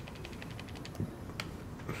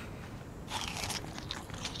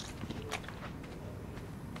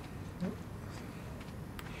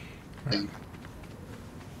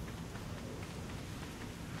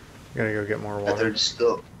 Gotta go get more That water. they're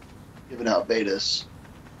still giving out betas.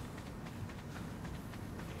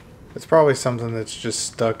 It's probably something that's just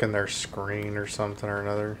stuck in their screen or something or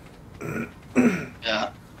another.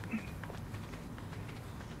 Yeah.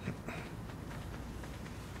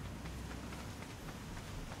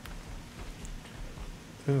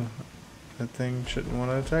 Ooh, that thing shouldn't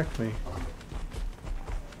want to attack me.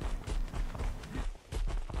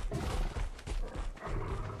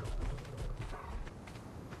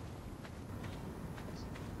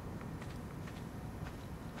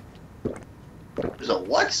 There's a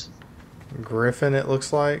what? Griffin, it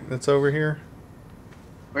looks like, that's over here.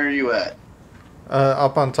 Where are you at?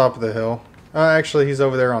 Up on top of the hill. Actually, he's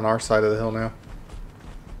over there on our side of the hill now.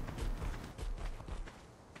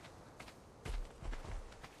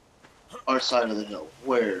 Our side of the hill.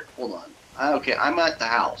 Where? Hold on. Okay, I'm at the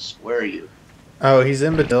house. Where are you? Oh, he's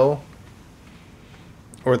in the hill.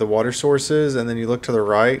 Or the water source is, and then you look to the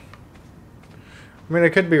right. I mean, I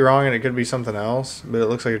could be wrong and it could be something else, but it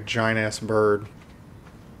looks like a giant-ass bird.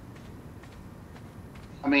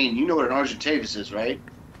 I mean, you know what an Argentavis is, right?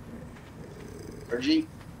 Argy?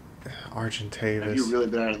 Argentavis. Have you really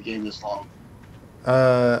been out of the game this long?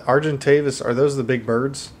 Argentavis, are those the big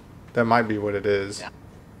birds? That might be what it is. Yeah.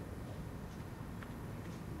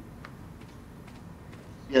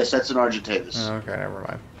 Yes, that's an Argentavis. Oh, okay, never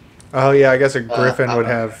mind. Oh, yeah, I guess a griffin would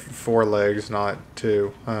have 4 legs, not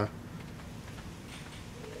 2. Huh.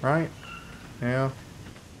 Right? Yeah.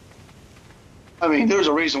 I mean, there's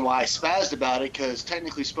a reason why I spazzed about it, because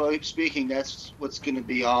technically speaking, that's what's going to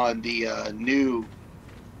be on the new...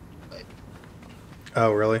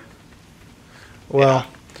 Oh, really? Well,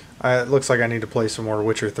 it looks like I need to play some more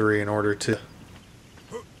Witcher 3 in order to...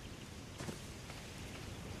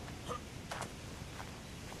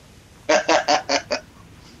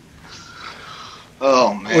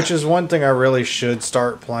 Oh, man. Which is one thing I really should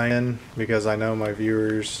start playing, because I know my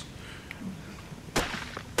viewers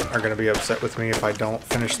are going to be upset with me if I don't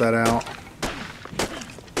finish that out.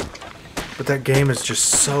 But that game is just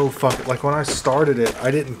so fucking... Like, when I started it,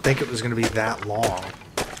 I didn't think it was going to be that long.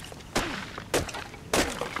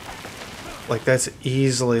 Like, that's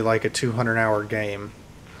easily like a 200-hour game.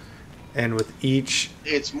 And with each...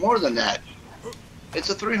 It's more than that.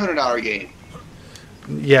 It's a 300-hour game.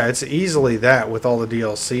 Yeah, it's easily that with all the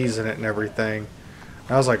DLCs in it and everything.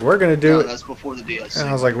 And I was like, we're going to do... No, that's before the DLC. And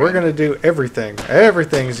I was like, we're going to do everything.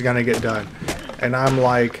 Everything's going to get done. And I'm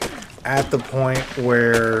like, at the point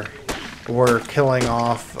where we're killing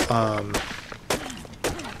off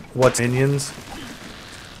what's minions.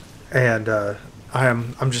 And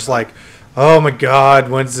I'm just like, oh my god,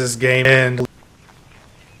 when's this game end?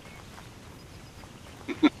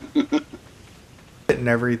 And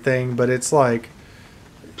everything, but it's like,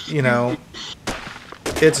 you know,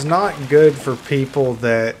 it's not good for people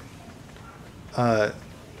that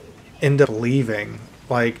end up leaving.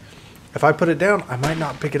 Like, if I put it down, I might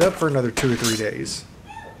not pick it up for another 2 or 3 days.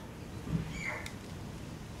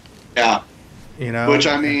 Yeah. You know? Which,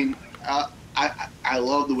 I mean, I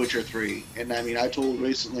love The Witcher 3. And, I mean, I told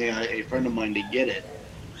recently a friend of mine to get it.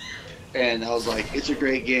 And I was like, it's a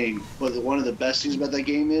great game. But one of the best things about that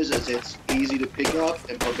game is it's easy to pick up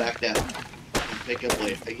and put back down. And pick up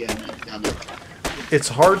later again down there. It's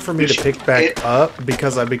hard for me to pick back up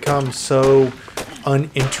because I become so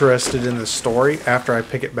uninterested in the story after I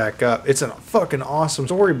pick it back up. It's a fucking awesome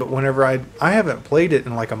story, but whenever I haven't played it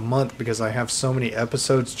in like a month because I have so many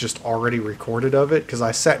episodes just already recorded of it, because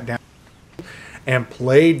I sat down and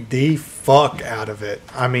played the fuck out of it.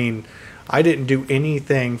 I mean, I didn't do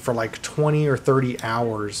anything for like 20 or 30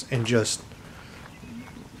 hours and just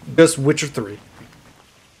Witcher 3.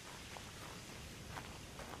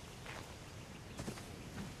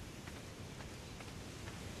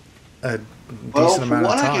 A decent amount of time. From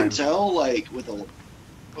what I can tell, like with from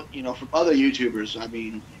other YouTubers, I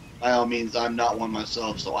mean, by all means, I'm not one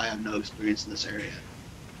myself, so I have no experience in this area.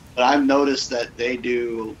 But I've noticed that they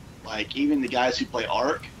do, like, even the guys who play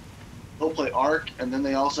Ark, they'll play Ark, and then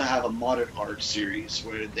they also have a modded Ark series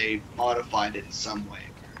where they modified it in some way.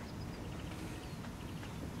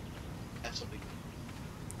 That's something.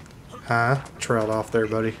 Huh? Trailed off there,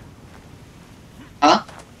 buddy. Huh?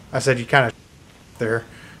 I said you kind of there.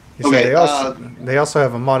 You Okay, said they also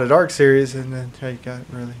have a modded Ark series, and then you got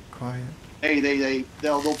really quiet. Hey,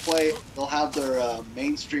 they'll have their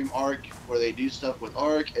mainstream arc where they do stuff with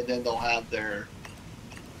arc, and then they'll have their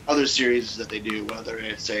other series that they do. Whether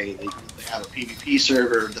it's they have a PvP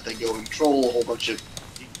server that they go and troll a whole bunch of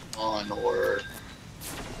people on, or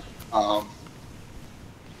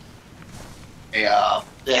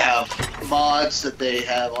they have mods that they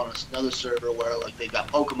have on another server where like they got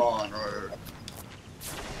Pokemon or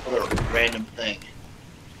other random thing.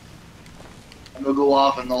 And they'll go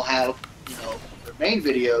off and they'll have, their main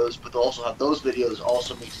videos, but they'll also have those videos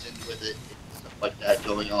also mixed in with it and stuff like that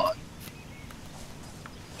going on.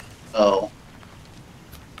 So,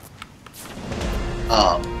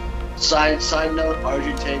 side note,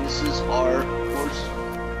 Argentinases are, of course,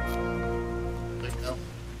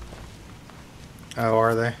 Oh,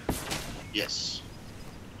 are they? yes.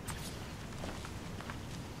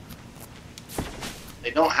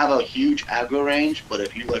 They don't have a huge aggro range, but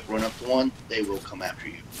if you like run up to one, they will come after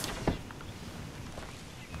you.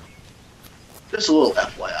 Just a little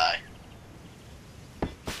FYI.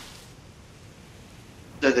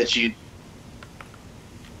 So that you,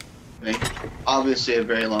 obviously a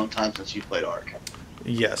very long time since you played Ark.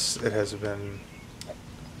 Yes, it has been.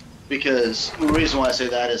 Because the reason why I say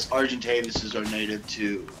that is Argentinases are native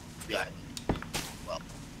to the island. Well,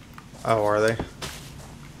 Oh, are they?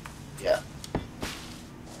 yeah.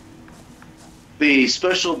 The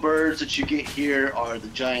special birds that you get here are the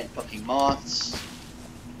giant fucking moths.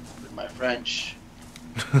 With my French.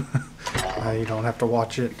 You don't have to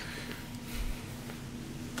watch it.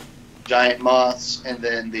 Giant moths, and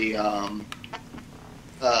then the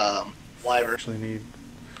wyvern. Actually need.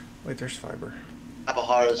 Wait, there's fiber.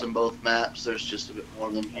 Apaharas in both maps. There's just a bit more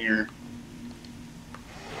of them here.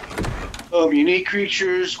 Unique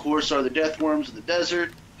creatures, of course, are the death worms of the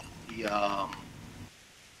desert. The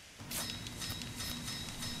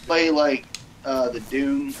play like the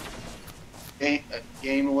Dune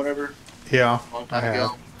game or whatever. Yeah, A long time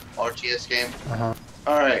ago. RTS game. Uh-huh.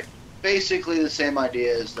 Alright. Basically the same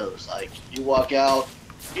idea as those. Like, you walk out,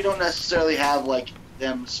 you don't necessarily have like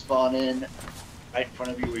them spawn in right in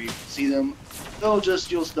front of you where you can see them. You'll notice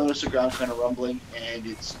the ground kind of rumbling and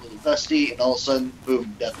it's a little dusty, and all of a sudden,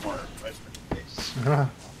 boom, death worm right in front of your face. Uh-huh.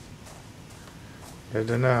 Good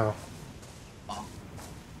to know.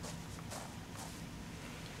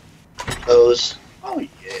 Those. Oh,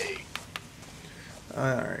 yay.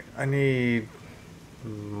 Alright, I need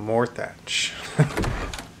more thatch.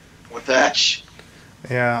 More thatch.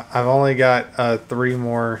 Yeah, I've only got 3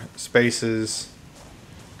 more spaces.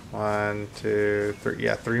 1, 2, 3.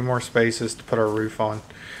 Yeah, 3 more spaces to put our roof on.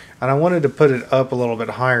 And I wanted to put it up a little bit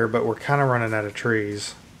higher, but we're kind of running out of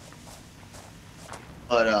trees.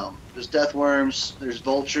 But there's death worms, there's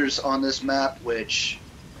vultures on this map, which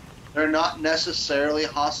they're not necessarily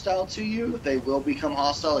hostile to you. They will become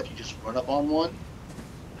hostile if you just run up on one.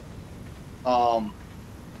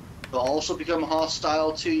 They'll also become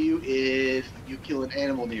hostile to you if you kill an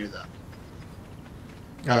animal near them.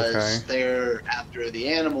 Because they're after the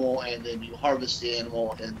animal, and then you harvest the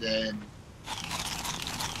animal, and then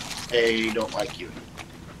they don't like you.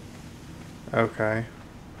 Okay.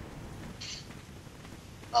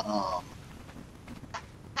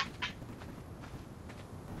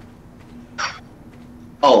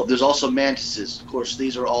 Oh, there's also mantises. Of course,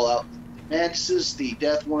 these are all out. The mantises, the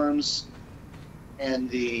death worms, and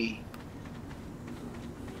the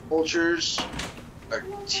vultures are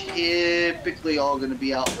typically all going to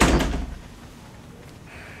be out there.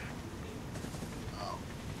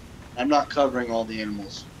 I'm not covering all the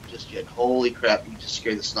animals just yet. Holy crap, you just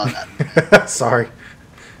scared the snot out of me. Sorry.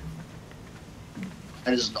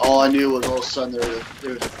 And just, all I knew was all of a sudden there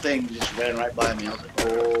was a thing that just ran right by me. I was like,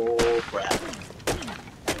 oh crap.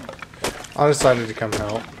 I decided to come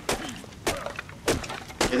help.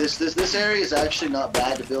 Yeah, this area is actually not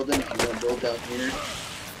bad to build in if you want to build down here.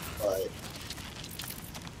 But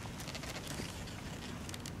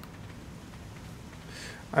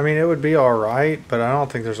I mean, it would be alright, but I don't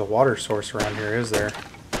think there's a water source around here, is there?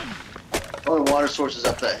 the only water source is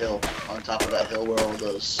up that hill, on top of that hill where all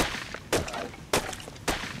those.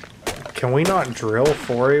 Can we not drill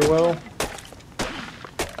for a well?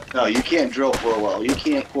 No, you can't drill for a well. You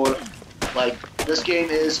can't like this game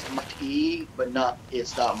is E, but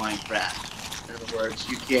it's not Minecraft. In other words,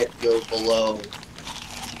 you can't go below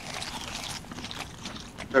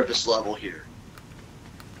surface level here.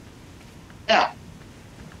 Now,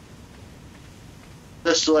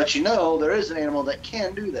 just to let you know, there is an animal that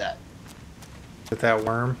can do that. With that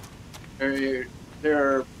worm? There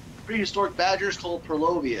are prehistoric badgers called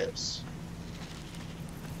Perlovias.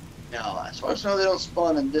 Now, as far as I know, they don't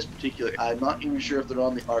spawn in this particular. I'm not even sure if they're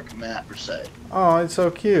on the Ark map per se. Oh, it's so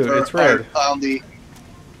cute. Or, It's red.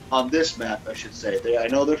 on this map, I should say. I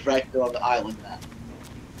know they're fracted on the island map.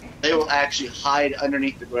 They will actually hide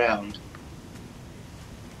underneath the ground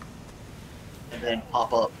and then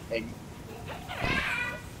pop up and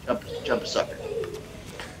jump a sucker.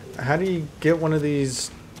 How do you get one of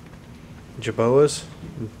these jerboas?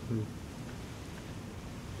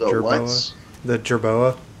 The what? The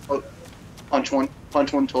jerboa. Oh, punch one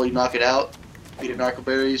until you knock it out. Feed it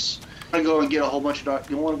narcoberries. I'm gonna go and get a whole bunch of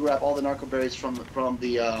you want to grab all the narcoberries from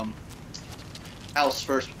the house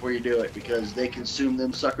first before you do it, because they consume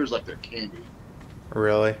them suckers like they're candy.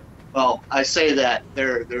 Really? Well, I say that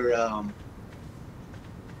their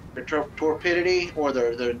torpidity or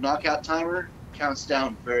their knockout timer counts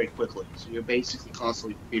down very quickly. So you're basically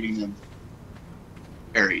constantly feeding them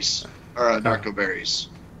berries or narco berries.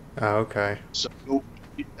 Oh, okay. So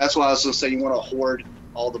that's why I was going to say you want to hoard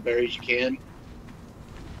all the berries you can.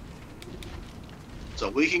 So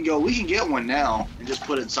we can get one now and just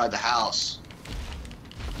put it inside the house.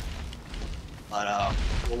 But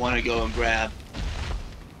we'll want to go and grab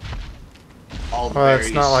all the berries.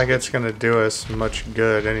 It's not like it's going to do us much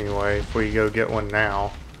good anyway if we go get one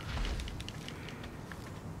now.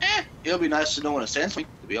 It'll be nice to know when it sends me,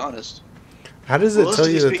 to be honest. How does it tell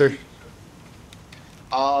you that they're...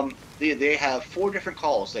 They have 4 different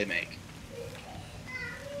calls they make.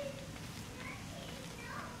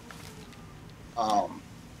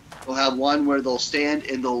 They'll have one where they'll stand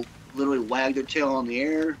and they'll literally wag their tail on the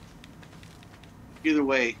air. Either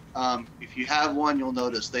way, if you have one, you'll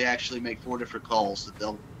notice they actually make 4 different calls that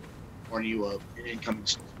they'll warn you of an incoming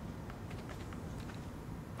storm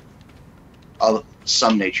of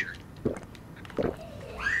some nature.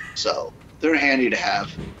 So they're handy to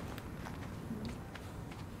have.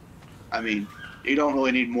 I mean, you don't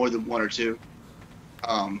really need more than 1 or 2.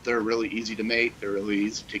 They're really easy to mate. They're really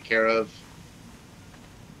easy to take care of.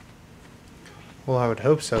 Well, I would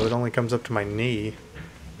hope so. It only comes up to my knee.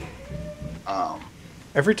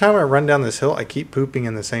 Every time I run down this hill, I keep pooping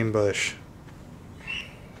in the same bush.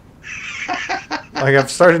 Like,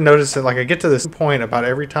 I've started noticing, like, I get to this point about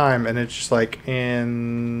every time, and it's just like,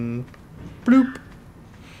 and bloop.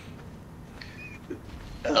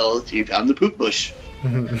 Oh, you found the poop bush.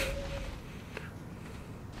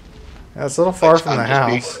 That's a little far from the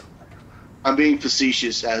house. I'm being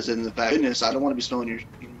facetious, as in the fact, goodness, I don't want to be smelling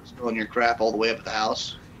your crap all the way up at the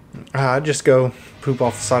house. I just go poop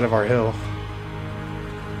off the side of our hill.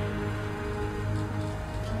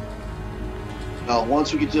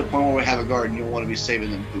 Once we get to the point where we have a garden, you'll want to be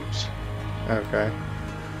saving them poops. Okay.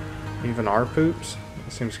 Even our poops?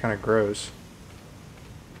 It seems kind of gross.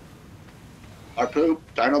 Our poop,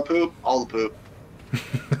 dino poop, all the poop.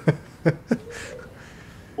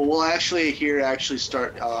 Well, we'll actually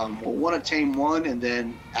start. We'll want to tame one and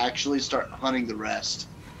then actually start hunting the rest.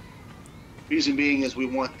 Reason being is we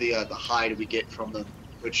want the hide we get from them,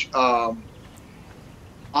 which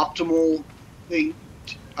optimal thing.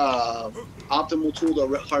 Optimal tool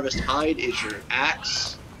to harvest hide is your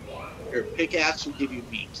axe. Your pickaxe will give you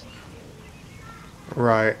meat.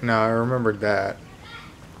 Right. No, I remembered that.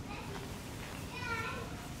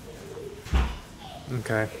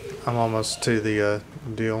 Okay. I'm almost to the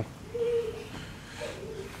deal.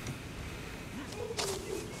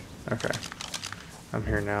 Okay. I'm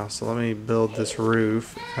here now. So let me build this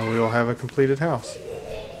roof and we will have a completed house.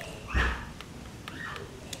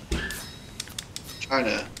 Trying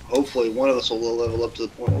to, hopefully one of us will level up to the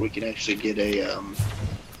point where we can actually get a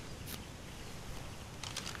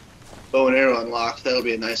bow and arrow unlocked. That'll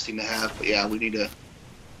be a nice thing to have. But yeah, we need to.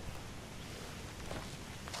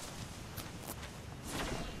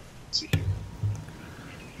 Let's see here.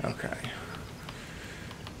 Okay.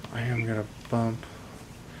 I am gonna bump.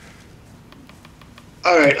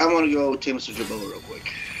 Alright, I'm gonna go tame Mr. Jabella real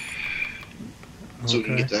quick. So we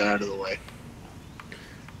can get that out of the way.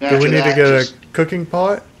 Do we need to get a cooking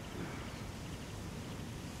pot?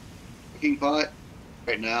 Cooking pot?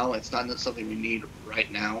 Right now, it's not something we need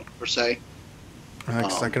right now, per se.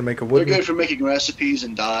 Because I can make a wood. They're good for making recipes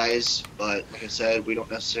and dyes, but like I said, we're not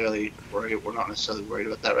necessarily worried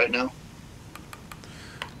about that right now.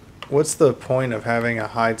 What's the point of having a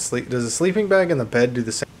hide sleep? Does a sleeping bag and the bed do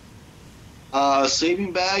the same? A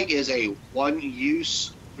sleeping bag is a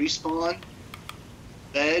one-use respawn.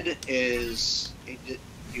 Bed is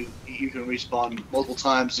you can respawn multiple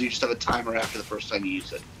times. So you just have a timer after the first time you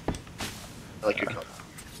use it. Like your cover.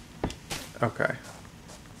 Okay.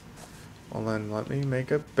 Well then, let me make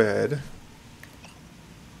a bed.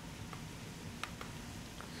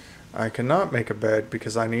 I cannot make a bed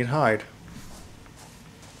because I need hide.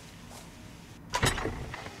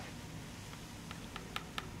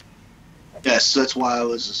 Yes, that's why I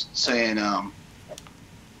was saying, we're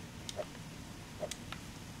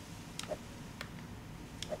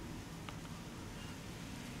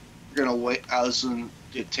gonna wait. I was gonna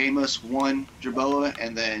tame us one jerboa,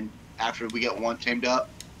 and then after we get one tamed up,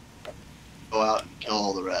 go out and kill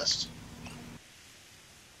all the rest.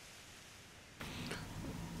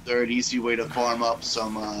 They're an easy way to farm up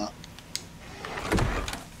some.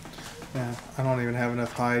 Yeah, I don't even have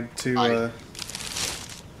enough hide to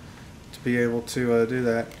be able to do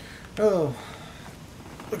that. Oh,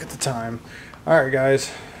 look at the time. All right,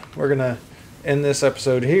 guys, we're gonna end this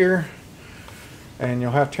episode here, and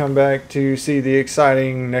you'll have to come back to see the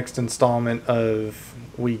exciting next installment of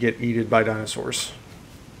We Get Eated by Dinosaurs.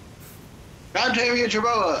 I'm taming a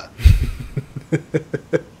jerboa.